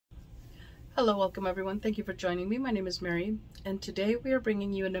Hello, welcome everyone. Thank you for joining me. My name is Mary, and today we are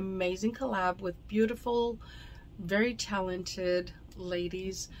bringing you an amazing collab with beautiful, very talented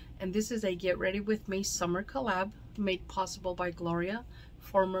ladies. And this is a Get Ready With Me summer collab made possible by Gloria.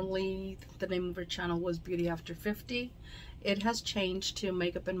 Formerly, the name of her channel was Beauty After 50. It has changed to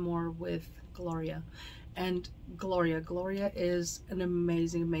Makeup and More with Gloria. And Gloria is an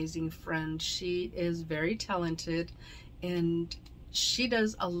amazing friend. She is very talented and she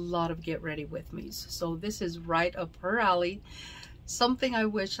does a lot of get ready with me's, so this is right up her alley. Something I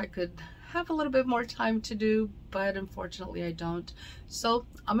wish I could have a little bit more time to do, but unfortunately I don't. So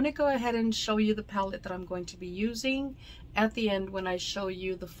I'm going to go ahead and show you the palette that I'm going to be using. At the end, when I show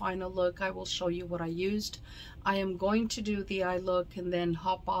you the final look, I will show you what I used. I am going to do the eye look and then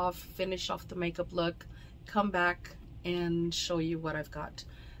hop off, finish off the makeup look, come back and show you what I've got.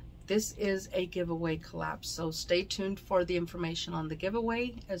 This is a giveaway collab, so stay tuned for the information on the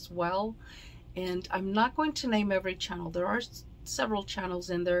giveaway as well. And I'm not going to name every channel. There are several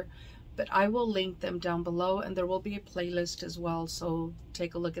channels in there, but I will link them down below, and there will be a playlist as well, so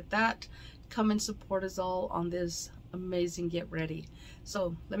take a look at that. Come and support us all on this amazing get ready.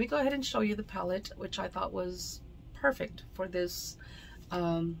 So let me go ahead and show you the palette, which I thought was perfect for this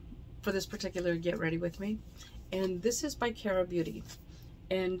particular get ready with me. And this is by Cara Beauty.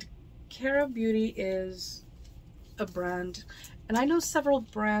 And Cara Beauty is a brand, and I know several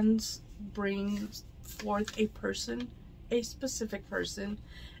brands bring forth a specific person,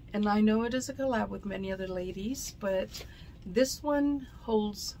 and I know it is a collab with many other ladies, but this one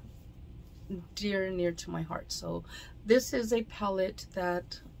holds dear and near to my heart. So this is a palette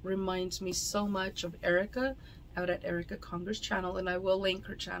that reminds me so much of Erica out at Erica Conger's channel, and I will link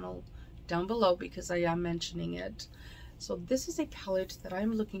her channel down below because I am mentioning it. So this is a palette that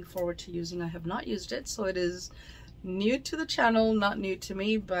I'm looking forward to using. I have not used it, so it is new to the channel, not new to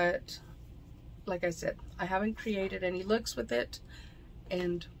me, but like I said, I haven't created any looks with it,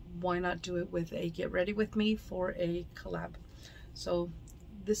 and why not do it with a Get Ready With Me for a collab. So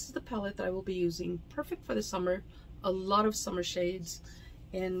this is the palette that I will be using, perfect for the summer, a lot of summer shades.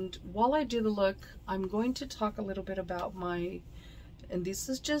 And while I do the look, I'm going to talk a little bit about and this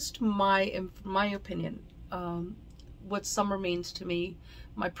is just my opinion, what summer means to me,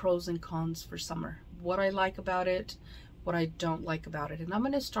 my pros and cons for summer, what I like about it, what I don't like about it. And I'm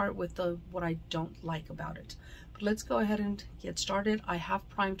going to start with what I don't like about it. But let's go ahead and get started. I have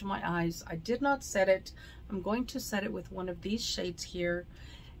primed my eyes. I did not set it. I'm going to set it with one of these shades here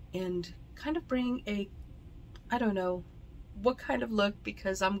and kind of bring I don't know what kind of look,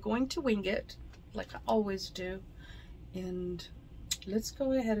 because I'm going to wing it like I always do. And let's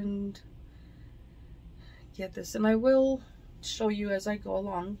go ahead and get this, and I will show you as I go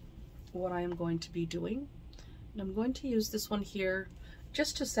along what I am going to be doing. And I'm going to use this one here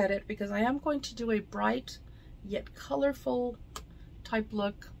just to set it, because I am going to do a bright yet colorful type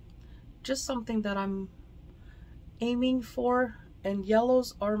look, just something that I'm aiming for. And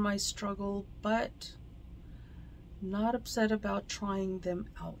yellows are my struggle, but not upset about trying them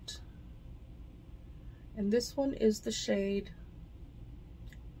out. And this one is the shade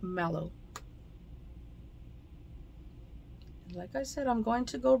Mellow. Like I said, I'm going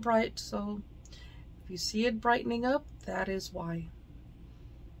to go bright, so if you see it brightening up, that is why.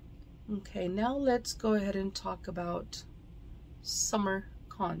 Okay, now let's go ahead and talk about summer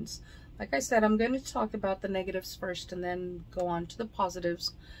cons. Like I said, I'm going to talk about the negatives first and then go on to the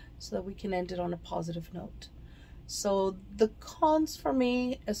positives so that we can end it on a positive note. So the cons for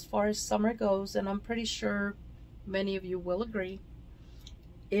me as far as summer goes, and I'm pretty sure many of you will agree,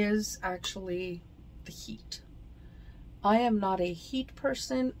 is actually the heat. I am not a heat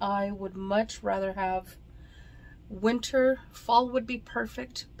person. I would much rather have winter. Fall would be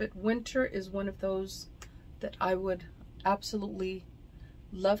perfect, but winter is one of those that I would absolutely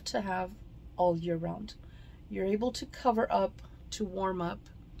love to have all year round. You're able to cover up to warm up,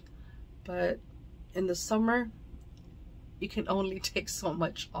 but in the summer, you can only take so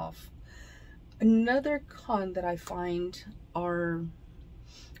much off. Another con that I find are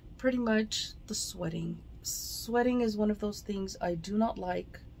pretty much the sweating. Sweating is one of those things I do not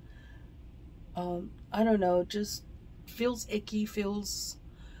like. I don't know, just feels icky, feels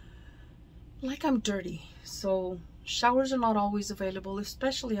like I'm dirty. So showers are not always available,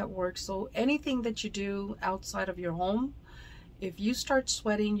 especially at work. So anything that you do outside of your home, if you start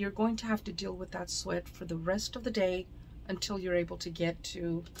sweating, you're going to have to deal with that sweat for the rest of the day until you're able to get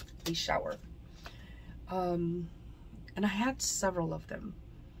to a shower. And I had several of them.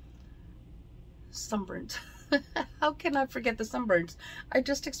 Sunburns. How can I forget the sunburns? I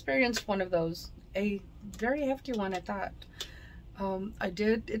just experienced one of those, a very hefty one at that.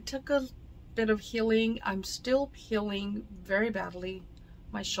 It took a bit of healing. I'm still healing very badly,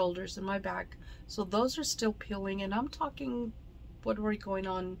 my shoulders and my back. So those are still peeling, and I'm talking, what are we going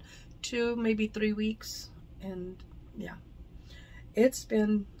on, 2, maybe 3 weeks? And yeah, it's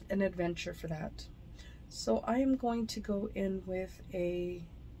been an adventure for that. So I am going to go in with a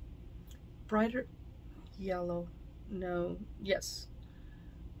brighter yellow. No, yes,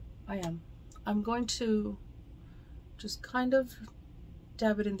 I am. I'm going to just kind of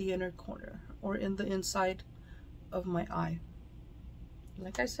dab it in the inner corner or in the inside of my eye.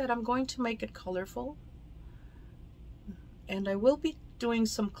 Like I said, I'm going to make it colorful, and I will be doing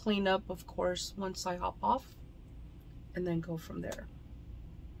some cleanup, of course, once I hop off, and then go from there.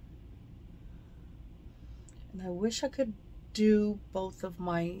 And I wish I could do both of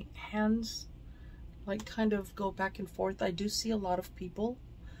my hands, like kind of go back and forth. I do see a lot of people,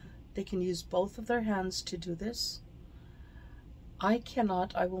 they can use both of their hands to do this. I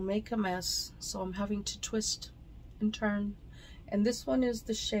cannot. I will make a mess, so I'm having to twist and turn. And this one is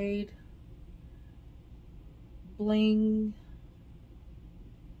the shade Bling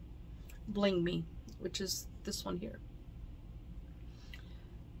Me, which is this one here.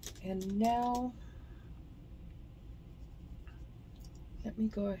 And now let me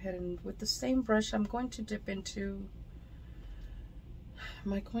go ahead and with the same brush, I'm going to dip into,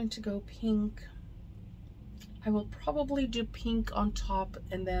 am I going to go pink? I will probably do pink on top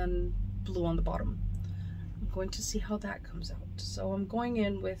and then blue on the bottom. I'm going to see how that comes out. So I'm going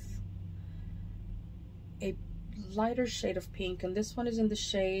in with a lighter shade of pink, and this one is in the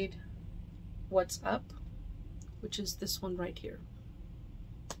shade What's Up, which is this one right here.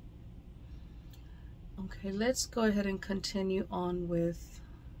 Okay, let's go ahead and continue on with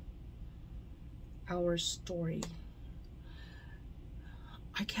our story.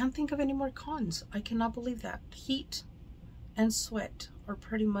 I can't think of any more cons. I cannot believe that. Heat and sweat are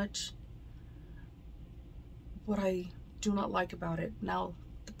pretty much what I do not like about it. Now,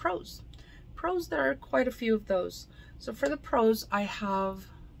 the pros. Pros, there are quite a few of those. So for the pros, I have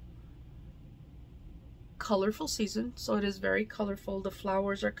colorful season. So it is very colorful. The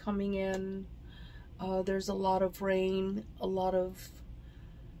flowers are coming in. There's a lot of rain, a lot of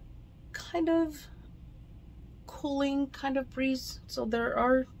kind of cooling kind of breeze. So there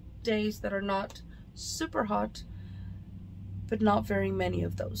are days that are not super hot, but not very many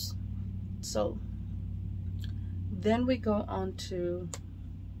of those. So then we go on to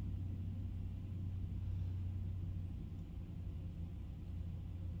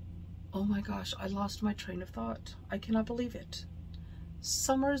oh my gosh, I lost my train of thought. I cannot believe it.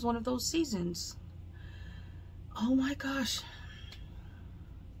 Summer is one of those seasons. Oh my gosh.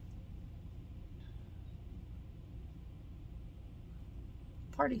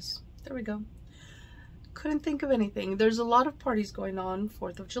 Parties. There we go. Couldn't think of anything. There's a lot of parties going on,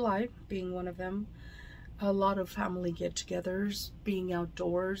 4th of July being one of them. A lot of family get-togethers, being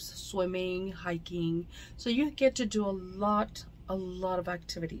outdoors, swimming, hiking. So you get to do a lot of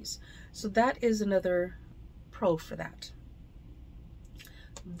activities. So that is another pro for that.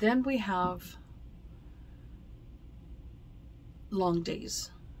 Then we have long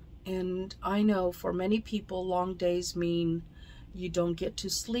days. And I know for many people, long days mean you don't get to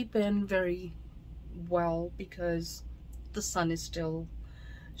sleep in very well because the sun is still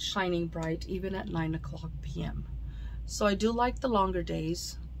shining bright even at 9:00 p.m. So I do like the longer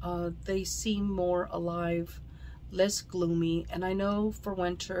days. They seem more alive, less gloomy. And I know for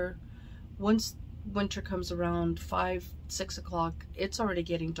winter, once winter comes around 5, 6 o'clock, it's already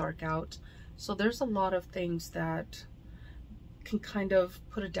getting dark out. So there's a lot of things that can kind of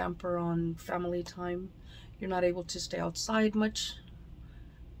put a damper on family time. You're not able to stay outside much,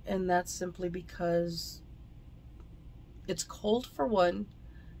 and that's simply because it's cold for one,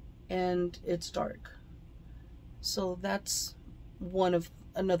 and it's dark. So that's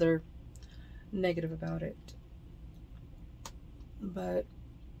another negative about it. But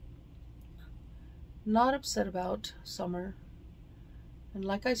not upset about summer. And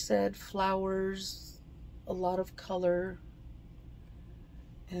like I said, flowers, a lot of color.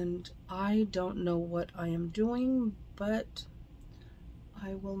 And I don't know what I am doing, but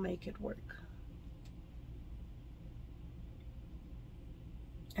I will make it work.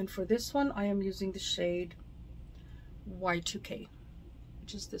 And for this one, I am using the shade Y2K,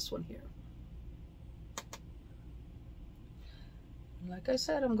 which is this one here. Like I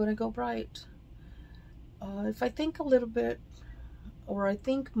said, I'm going to go bright. If I think a little bit, or I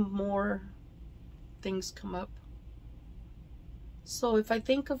think more things come up. So if I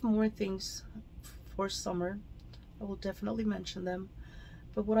think of more things for summer, I will definitely mention them.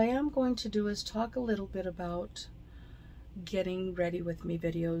 But what I am going to do is talk a little bit about getting ready with me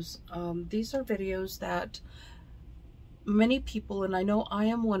videos. These are videos that many people, and I know I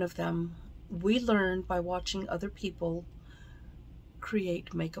am one of them, we learn by watching other people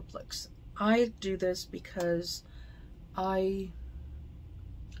create makeup looks. I do this because I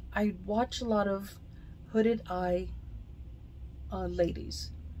watch a lot of hooded eye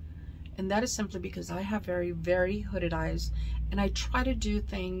ladies, and that is simply because I have very, very hooded eyes, and I try to do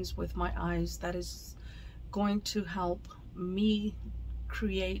things with my eyes that is going to help me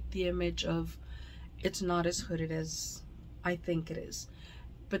create the image of it's not as hooded as I think it is.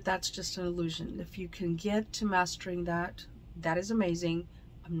 But that's just an illusion. If you can get to mastering that, that is amazing.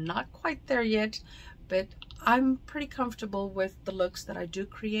 I'm not quite there yet, but I'm pretty comfortable with the looks that I do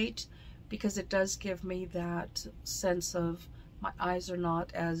create, because it does give me that sense of my eyes are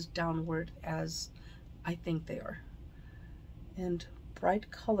not as downward as I think they are. And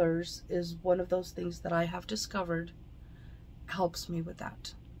bright colors is one of those things that I have discovered helps me with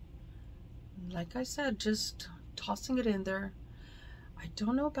that. Like I said, just tossing it in there. I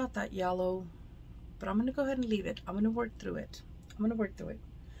don't know about that yellow, but I'm gonna go ahead and leave it. I'm gonna work through it.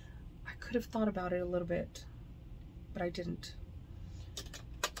 I could have thought about it a little bit, but I didn't.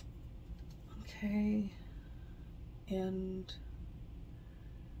 Okay, and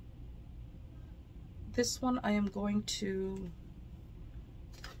this one I'm going to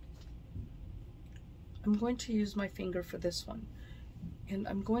use my finger for this one, and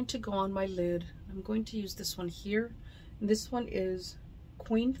I'm going to go on my lid. I'm going to use this one here, and this one is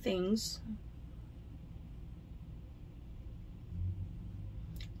Queen Things.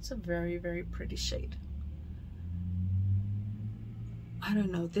 It's a very, very pretty shade. I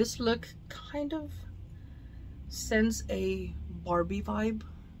don't know, this look kind of sends a Barbie vibe,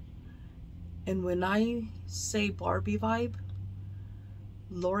 and when I say Barbie vibe,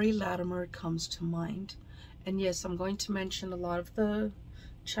 Lori Latimer comes to mind. And yes, I'm going to mention a lot of the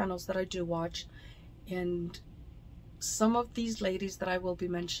channels that I do watch, and some of these ladies that I will be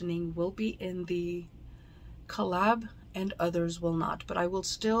mentioning will be in the collab and others will not, but I will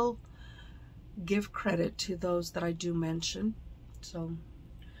still give credit to those that I do mention, so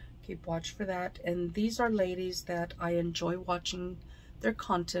keep watch for that. And these are ladies that I enjoy watching their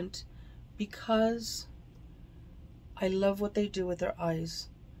content because I love what they do with their eyes.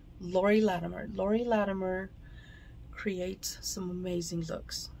 Lori Latimer creates some amazing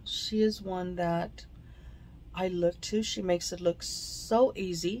looks. She is one that I look to. She makes it look so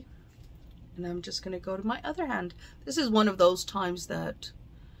easy. And I'm just going to go to my other hand. This is one of those times that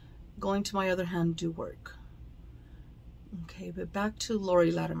going to my other hand do work. Okay, but back to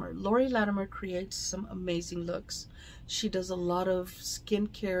Lori Latimer. Lori Latimer creates some amazing looks. She does a lot of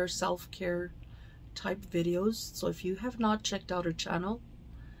skincare, self-care type videos. So if you have not checked out her channel,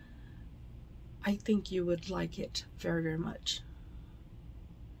 I think you would like it very, very much.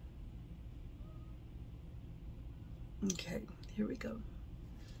 Okay, here we go.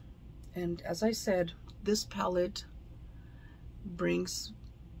 And as I said, this palette brings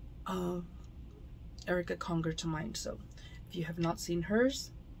Erica Conger to mind. So if you have not seen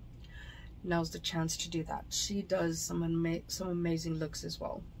hers, now's the chance to do that. She does some amazing looks as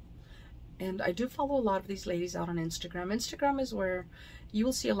well. And I do follow a lot of these ladies out on Instagram. Instagram is where you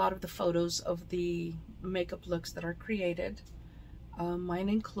will see a lot of the photos of the makeup looks that are created, mine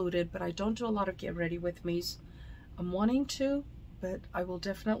included, but I don't do a lot of get ready with me's. I'm wanting to, but I will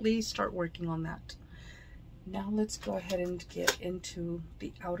definitely start working on that. Now let's go ahead and get into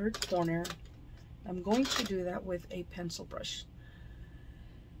the outer corner. I'm going to do that with a pencil brush.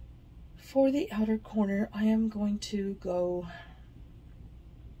 For the outer corner, I am going to go,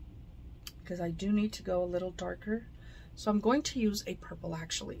 because I do need to go a little darker. So I'm going to use a purple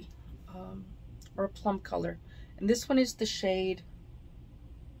actually, or a plum color. And this one is the shade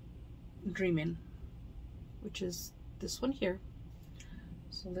Dreamin', which is this one here.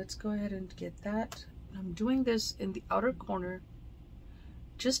 So let's go ahead and get that. I'm doing this in the outer corner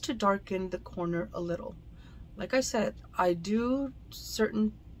just to darken the corner a little. Like I said, I do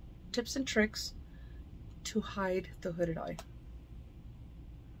certain tips and tricks to hide the hooded eye.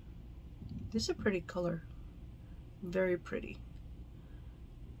 This is a pretty color, very pretty.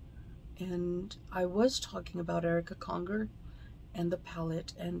 And I was talking about Erica Conger and the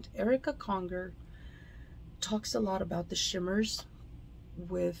palette, and Erica Conger talks a lot about the shimmers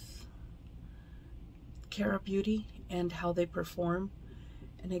with Cara Beauty and how they perform,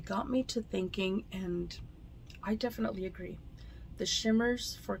 and it got me to thinking, and I definitely agree. The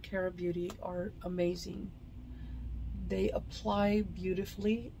shimmers for Cara Beauty are amazing. They apply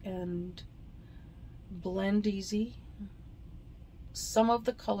beautifully and blend easy. Some of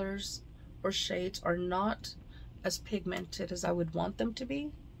the colors or shades are not as pigmented as I would want them to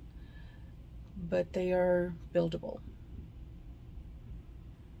be, but they are buildable.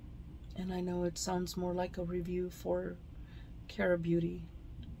 And I know it sounds more like a review for Cara Beauty.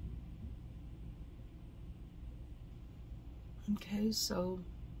 Okay, so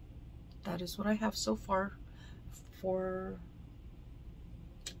that is what I have so far for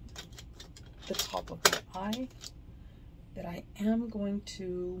the top of my eye. That I am going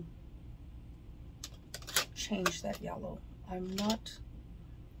to change that yellow. I'm not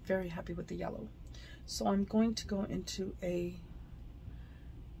very happy with the yellow. So I'm going to go into a,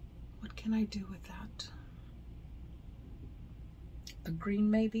 what can I do with that? A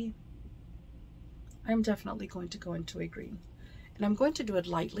green maybe? I'm definitely going to go into a green. And I'm going to do it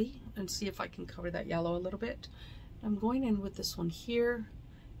lightly and see if I can cover that yellow a little bit. I'm going in with this one here,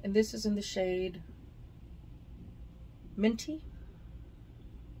 and this is in the shade Minty.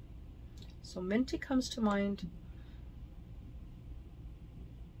 So Minty comes to mind,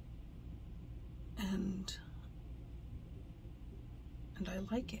 and I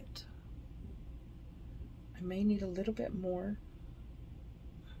like it. I may need a little bit more.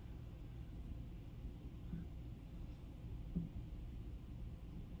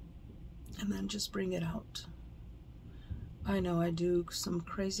 And then just bring it out. I know I do some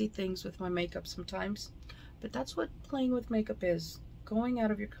crazy things with my makeup sometimes, but that's what playing with makeup is. Going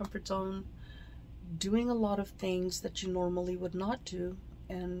out of your comfort zone, doing a lot of things that you normally would not do,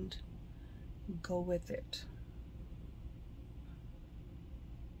 and go with it.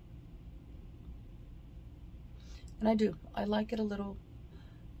 And I do. I like it a little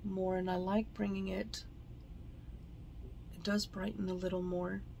more, and I like bringing it. It does brighten a little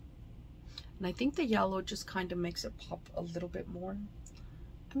more. And I think the yellow just kind of makes it pop a little bit more.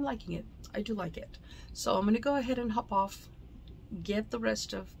 I'm liking it. I do like it. So I'm going to go ahead and hop off, get the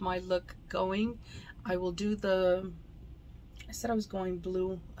rest of my look going. I will do the, I said I was going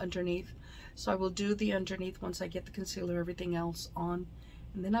blue underneath. So I will do the underneath once I get the concealer, everything else on.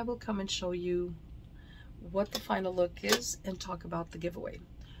 And then I will come and show you what the final look is and talk about the giveaway.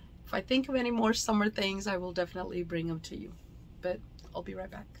 If I think of any more summer things, I will definitely bring them to you. But I'll be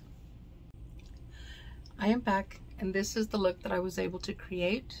right back. I am back, and this is the look that I was able to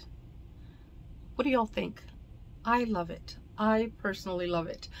create. What do y'all think? I love it. I personally love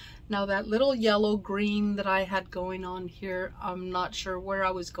it. Now that little yellow green that I had going on here, I'm not sure where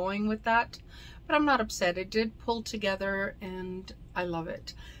I was going with that, but I'm not upset. It did pull together and I love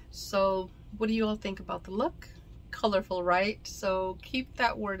it. So what do you all think about the look? Colorful, right? So keep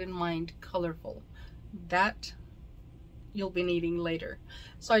that word in mind, colorful. That you'll be needing later.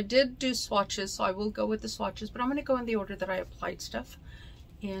 So I did do swatches, so I will go with the swatches, but I'm going to go in the order that I applied stuff.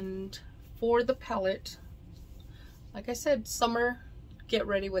 And for the palette, like I said, summer, get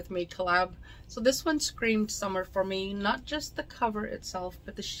ready with me collab. So this one screamed summer for me, not just the cover itself,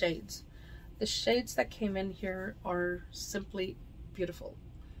 but the shades. The shades that came in here are simply beautiful.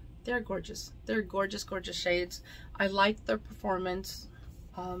 They're gorgeous. They're gorgeous, gorgeous shades. I like their performance.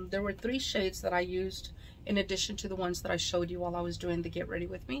 There were 3 shades that I used in addition to the ones that I showed you while I was doing the Get Ready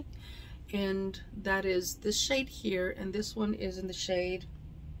With Me. And that is this shade here, and this one is in the shade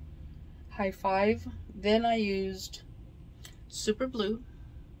High Five. Then I used Super Blue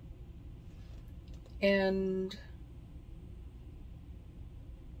and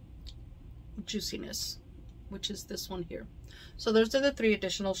Juiciness, which is this one here. So those are the 3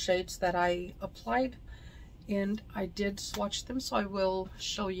 additional shades that I applied, and I did swatch them, so I will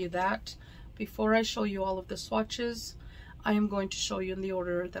show you that. Before I show you all of the swatches, I am going to show you in the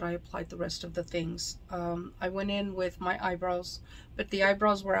order that I applied the rest of the things. I went in with my eyebrows, but the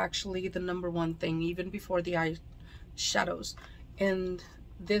eyebrows were actually the #1 thing, even before the eye shadows. And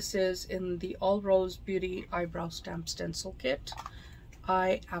this is in the All Rose Beauty Eyebrow Stamp Stencil Kit.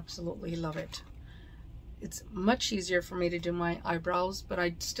 I absolutely love it. It's much easier for me to do my eyebrows, but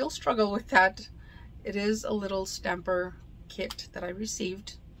I still struggle with that. It is a little stamper kit that I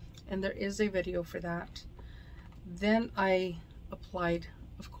received, and there is a video for that. Then I applied,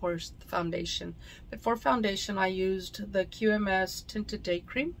 of course, the foundation. But for foundation, I used the QMS Tinted Day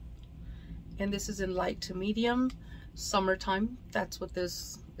Cream. And this is in light to medium, summertime. That's what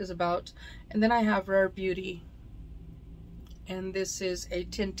this is about. And then I have Rare Beauty. And this is a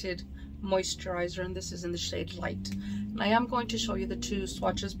tinted moisturizer, and this is in the shade Light. And I am going to show you the 2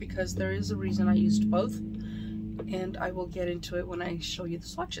 swatches because there is a reason I used both. And I will get into it when I show you the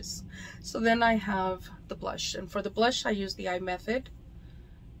swatches. So then I have the blush, and for the blush I use the Eye Method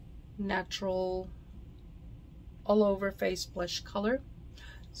Natural All Over Face Blush Color.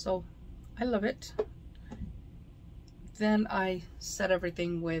 So I love it. Then I set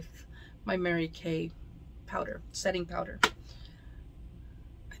everything with my Mary Kay powder, setting powder.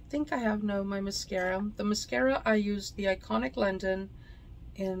 I think I have my mascara. The mascara, I used the Iconic London,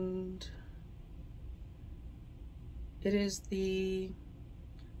 and it is the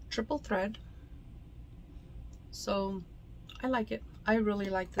triple thread. So I like it. I really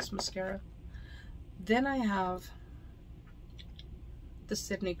like this mascara. Then I have the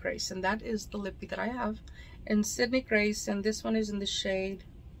Sydney Grace, and that is the lippy that I have. And Sydney Grace, and this one is in the shade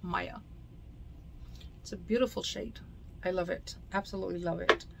Maya. It's a beautiful shade. I love it. Absolutely love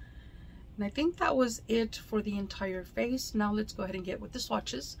it. And I think that was it for the entire face. Now let's go ahead and get with the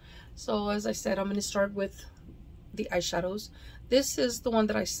swatches. So as I said, I'm going to start with the eyeshadows. This is the one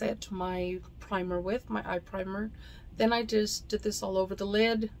that I set my primer with, my eye primer. Then I just did this all over the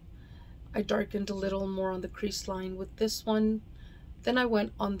lid. I darkened a little more on the crease line with this one. Then I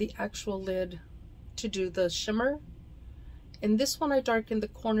went on the actual lid to do the shimmer. And this one I darkened the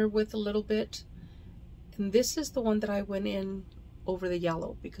corner with a little bit. And this is the one that I went in over the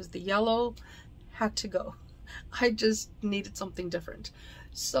yellow, because the yellow had to go. I just needed something different.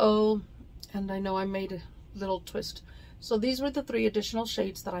 So, and I know I made a little twist. So these were the 3 additional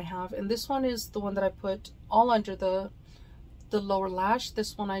shades that I have, and this one is the one that I put all under the lower lash.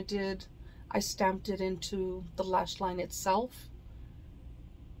 This one I stamped it into the lash line itself,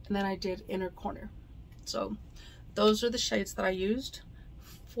 and then I did inner corner. So those are the shades that I used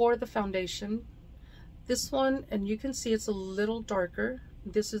for the foundation. This one, and you can see it's a little darker.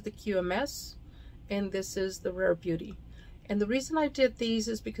 This is the QMS, and this is the Rare Beauty. And the reason I did these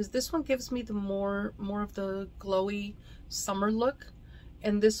is because this one gives me the more of the glowy summer look,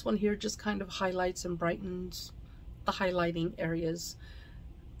 and this one here just kind of highlights and brightens the highlighting areas.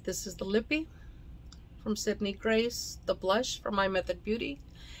 This is the lippy from Sydney Grace, the blush from My Method Beauty,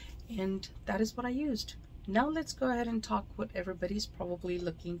 and that is what I used. Now let's go ahead and talk what everybody's probably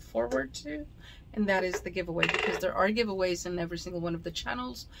looking forward to, and that is the giveaway, because there are giveaways in every single one of the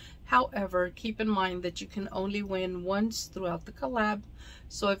channels. However, keep in mind that you can only win once throughout the collab.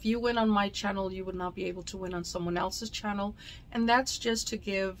 So if you win on my channel, you would not be able to win on someone else's channel, and that's just to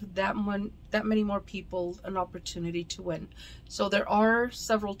give that many more people an opportunity to win. So there are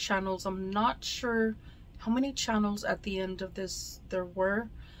several channels. I'm not sure how many channels at the end of this there were,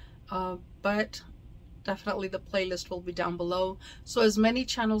 but definitely the playlist will be down below. So as many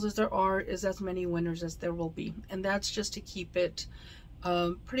channels as there are is as many winners as there will be, and that's just to keep it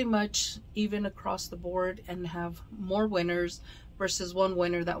pretty much even across the board and have more winners versus one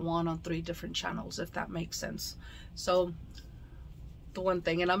winner that won on 3 different channels, if that makes sense. So the one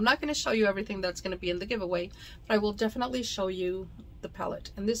thing, and I'm not going to show you everything that's going to be in the giveaway, but I will definitely show you the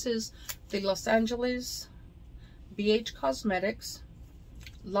palette. And this is the Los Angeles BH Cosmetics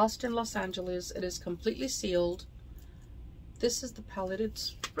Lost in Los Angeles. It is completely sealed. This is the palette.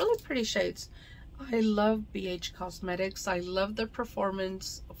 It's really pretty shades. I love BH Cosmetics. I love their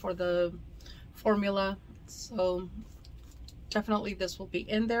performance for the formula. So definitely this will be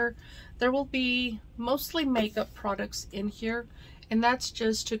in there. There will be mostly makeup products in here, and that's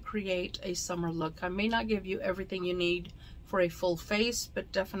just to create a summer look. I may not give you everything you need for a full face,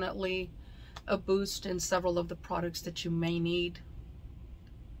 but definitely a boost in several of the products that you may need.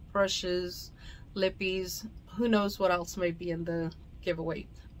 Brushes, lippies, who knows what else may be in the giveaway,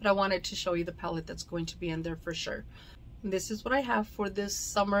 but I wanted to show you the palette that's going to be in there for sure. And this is what I have for this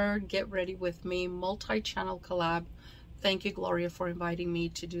summer Get Ready With Me multi-channel collab. Thank you, Gloria, for inviting me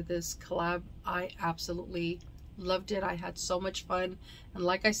to do this collab. I absolutely loved it. I had so much fun, and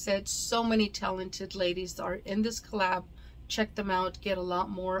like I said, so many talented ladies are in this collab. Check them out, get a lot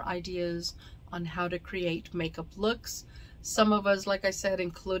more ideas on how to create makeup looks. Some of us, like I said,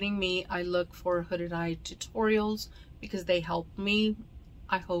 including me, I look for hooded eye tutorials because they help me.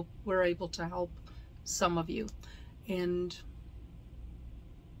 I hope we're able to help some of you. And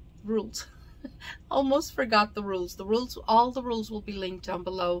rules. Almost forgot the rules. All the rules will be linked down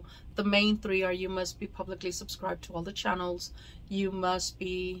below. The main 3 are: you must be publicly subscribed to all the channels. You must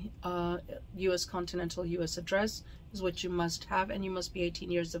be US continental US address is what you must have, and you must be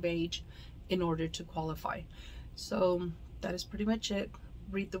 18 years of age in order to qualify. So that is pretty much it.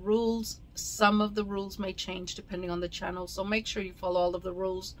 Read the rules. Some of the rules may change depending on the channel, so make sure you follow all of the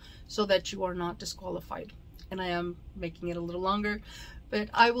rules so that you are not disqualified. And I am making it a little longer, but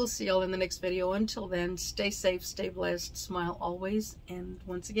I will see y'all in the next video. Until then, stay safe, stay blessed, smile always, and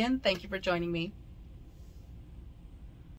once again, thank you for joining me.